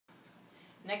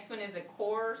Next one is a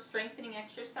core strengthening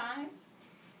exercise.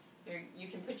 You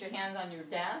can put your hands on your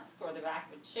desk or the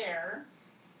back of a chair.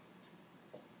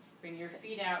 Bring your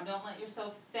feet out. Don't let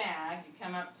yourself sag. You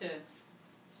come up to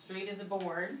straight as a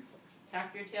board.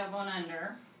 Tuck your tailbone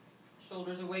under.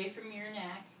 Shoulders away from your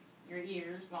neck, your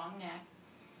ears, long neck.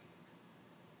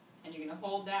 And you're going to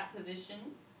hold that position.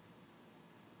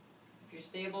 If you're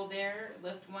stable there,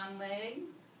 lift one leg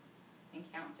and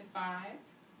count to 5,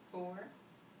 4,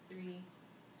 3,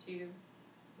 2,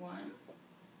 1.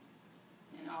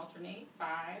 And alternate 5,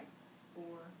 4,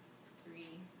 3,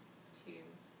 2,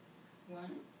 1. You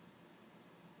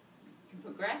can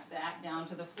progress that down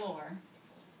to the floor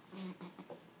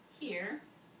here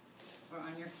or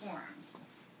on your forearms.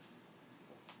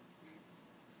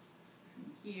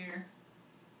 And here,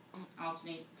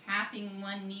 alternate tapping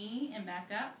one knee and back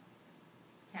up,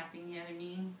 tapping the other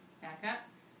knee back up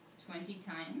 20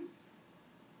 times.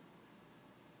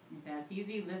 If that's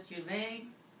easy, lift your leg,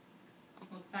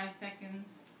 hold 5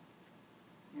 seconds,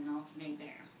 and alternate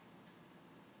there.